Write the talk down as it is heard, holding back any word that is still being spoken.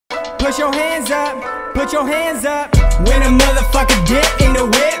Put your hands up, put your hands up. When a motherfucker dip in the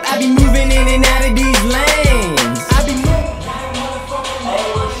whip, I be moving in and out of these lanes. I be moving.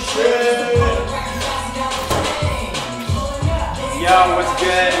 Oh shit. Yo, what's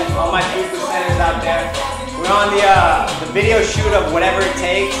good? All my 3%ers out there. We're on the video shoot of Whatever It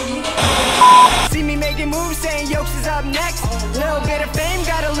Takes. See me making moves, saying Yokes is up next. Little bit of fame,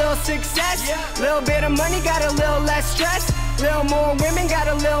 got a little success. Little bit of money, got a little less stress. Little more women, got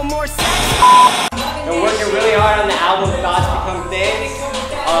a little more sex. We're working really hard on the album Thoughts Become Things.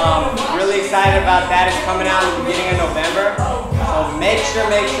 Really excited about that. It's coming out in the beginning of November. So make sure,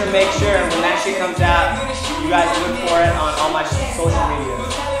 and when that shit comes out, you guys look for it on all my social media.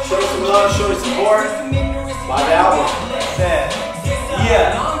 Show some love, show support. Buy the album. That's it.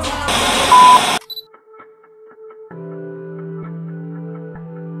 Yeah.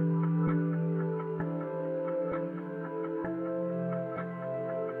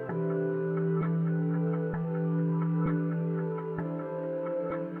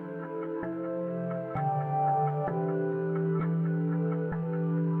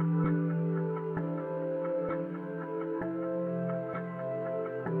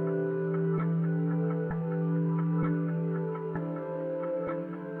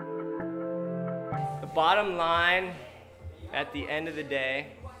 Bottom line, at the end of the day,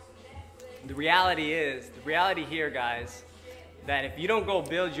 the reality here, guys, that if you don't go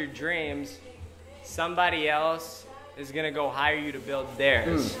build your dreams, somebody else is gonna go hire you to build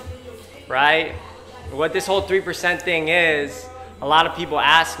theirs, right? What this whole 3% thing is, a lot of people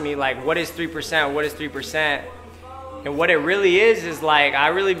ask me, like, what is 3%? What is 3%? And what it really is like, I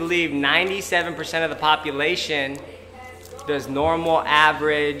really believe 97% of the population does normal,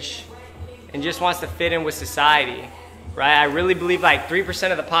 average, and just wants to fit in with society, right? I really believe like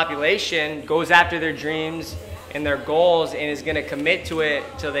 3% of the population goes after their dreams and their goals and is gonna commit to it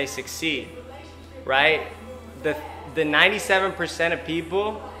till they succeed, right? The 97% of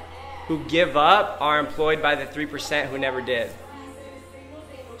people who give up are employed by the 3% who never did.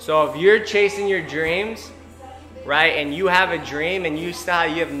 So if you're chasing your dreams, right, and you have a dream and you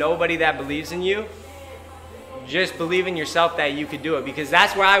have nobody that believes in you, just believe in yourself that you could do it, because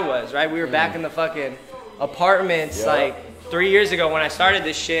that's where I was, right? We were back in the fucking apartments like 3 years ago when I started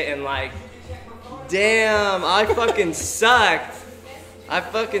this shit, and like, damn, I fucking sucked. I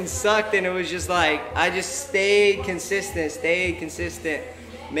fucking sucked, and it was just like, I just stayed consistent,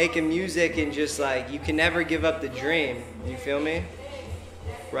 making music, and just like, you can never give up the dream, you feel me?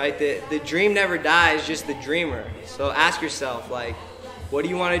 Right? The dream never dies, just the dreamer. So ask yourself, like, what do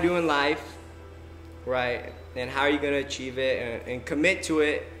you want to do in life, right? And how are you going to achieve it, and commit to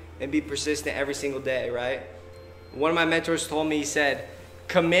it and be persistent every single day, right? One of my mentors told me, he said,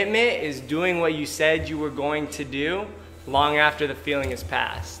 commitment is doing what you said you were going to do long after the feeling is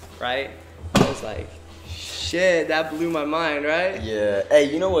past, right? I was like, shit, that blew my mind, right? Yeah. Hey,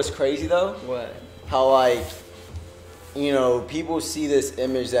 you know what's crazy though? What? How like, you know, people see this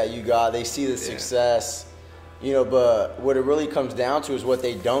image that you got, they see the success, you know, but what it really comes down to is what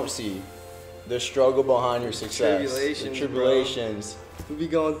they don't see. The struggle behind your success. The tribulations. We be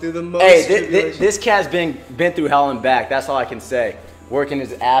going through the most. Hey, this cat's been through hell and back. That's all I can say. Working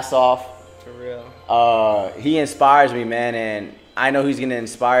his ass off. For real. He inspires me, man, and I know he's gonna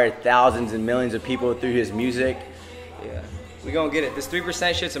inspire thousands and millions of people through his music. Yeah, we gonna get it. This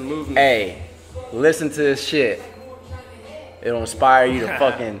 3% shit's a movement. Hey, listen to this shit. It'll inspire you to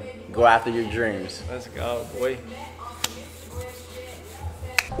fucking go after your dreams. Let's go, boy.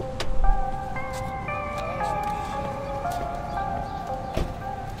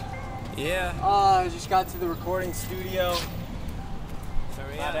 Yeah. I just got to the recording studio.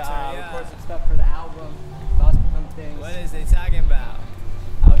 Record some stuff for the album. Thoughts Become Things. What is they talking about?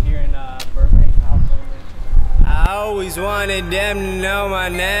 Out here in Burbank, California. I always wanted them to know my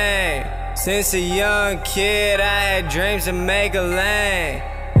name. Since a young kid, I had dreams to make a lane.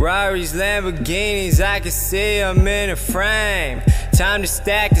 Rari's, Lamborghinis, I can see them in a frame. Time to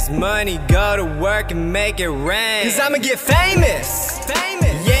stack this money, go to work and make it rain. Cause I'ma get famous.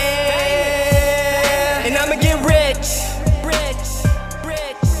 Yeah. And I'ma get rich.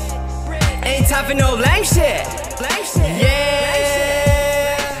 Ain't time for no lame shit. Yeah.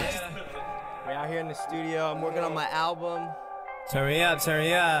 We're out here in the studio. I'm working on my album. Turn me up.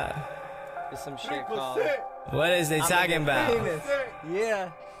 There's some shit called. What is they talking about?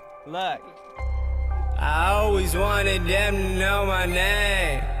 Yeah. Look. I always wanted them to know my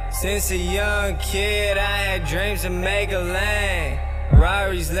name. Since a young kid, I had dreams to make a lane.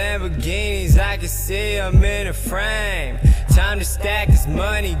 Rari's, Lamborghinis, I can see them in a frame. Time to stack this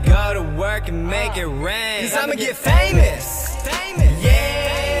money, go to work and make it rain. Cause I'ma get famous.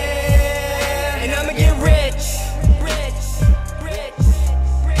 Yeah.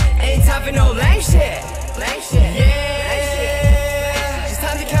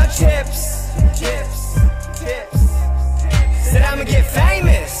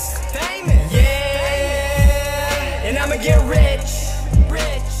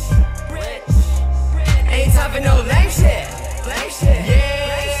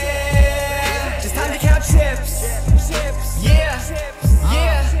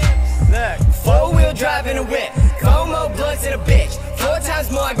 twice in a bitch. 4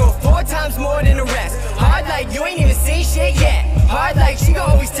 times more, I go 4 times more than the rest. Hard like you ain't even seen shit yet. Hard like she gon'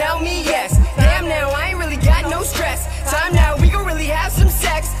 always tell me yes. Damn now, I ain't really got no stress. Time now, we gon' really have some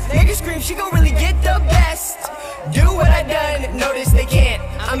sex. Nigga scream, she gon' really get the best. Do what I done, notice they can't.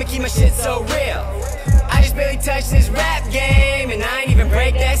 I'ma keep my shit so real. I just barely touched this rap game, and I ain't even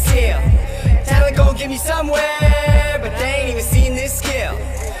break that seal. Talent gon' get me somewhere, but they ain't even seen this skill.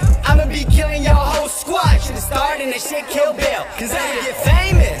 I'ma be killing y'all whole squad. Should've started that shit Kill Bill. Cause I'ma get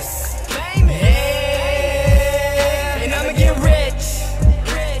famous. Yeah. And I'ma get rich.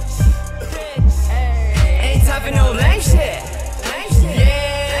 Ain't time for no lame shit. Yeah.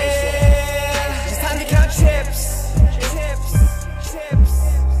 Just time to count chips.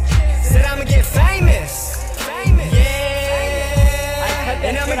 Said I'ma get famous. Yeah.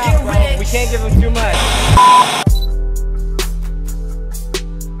 And I'ma get rich. We can't give him too much.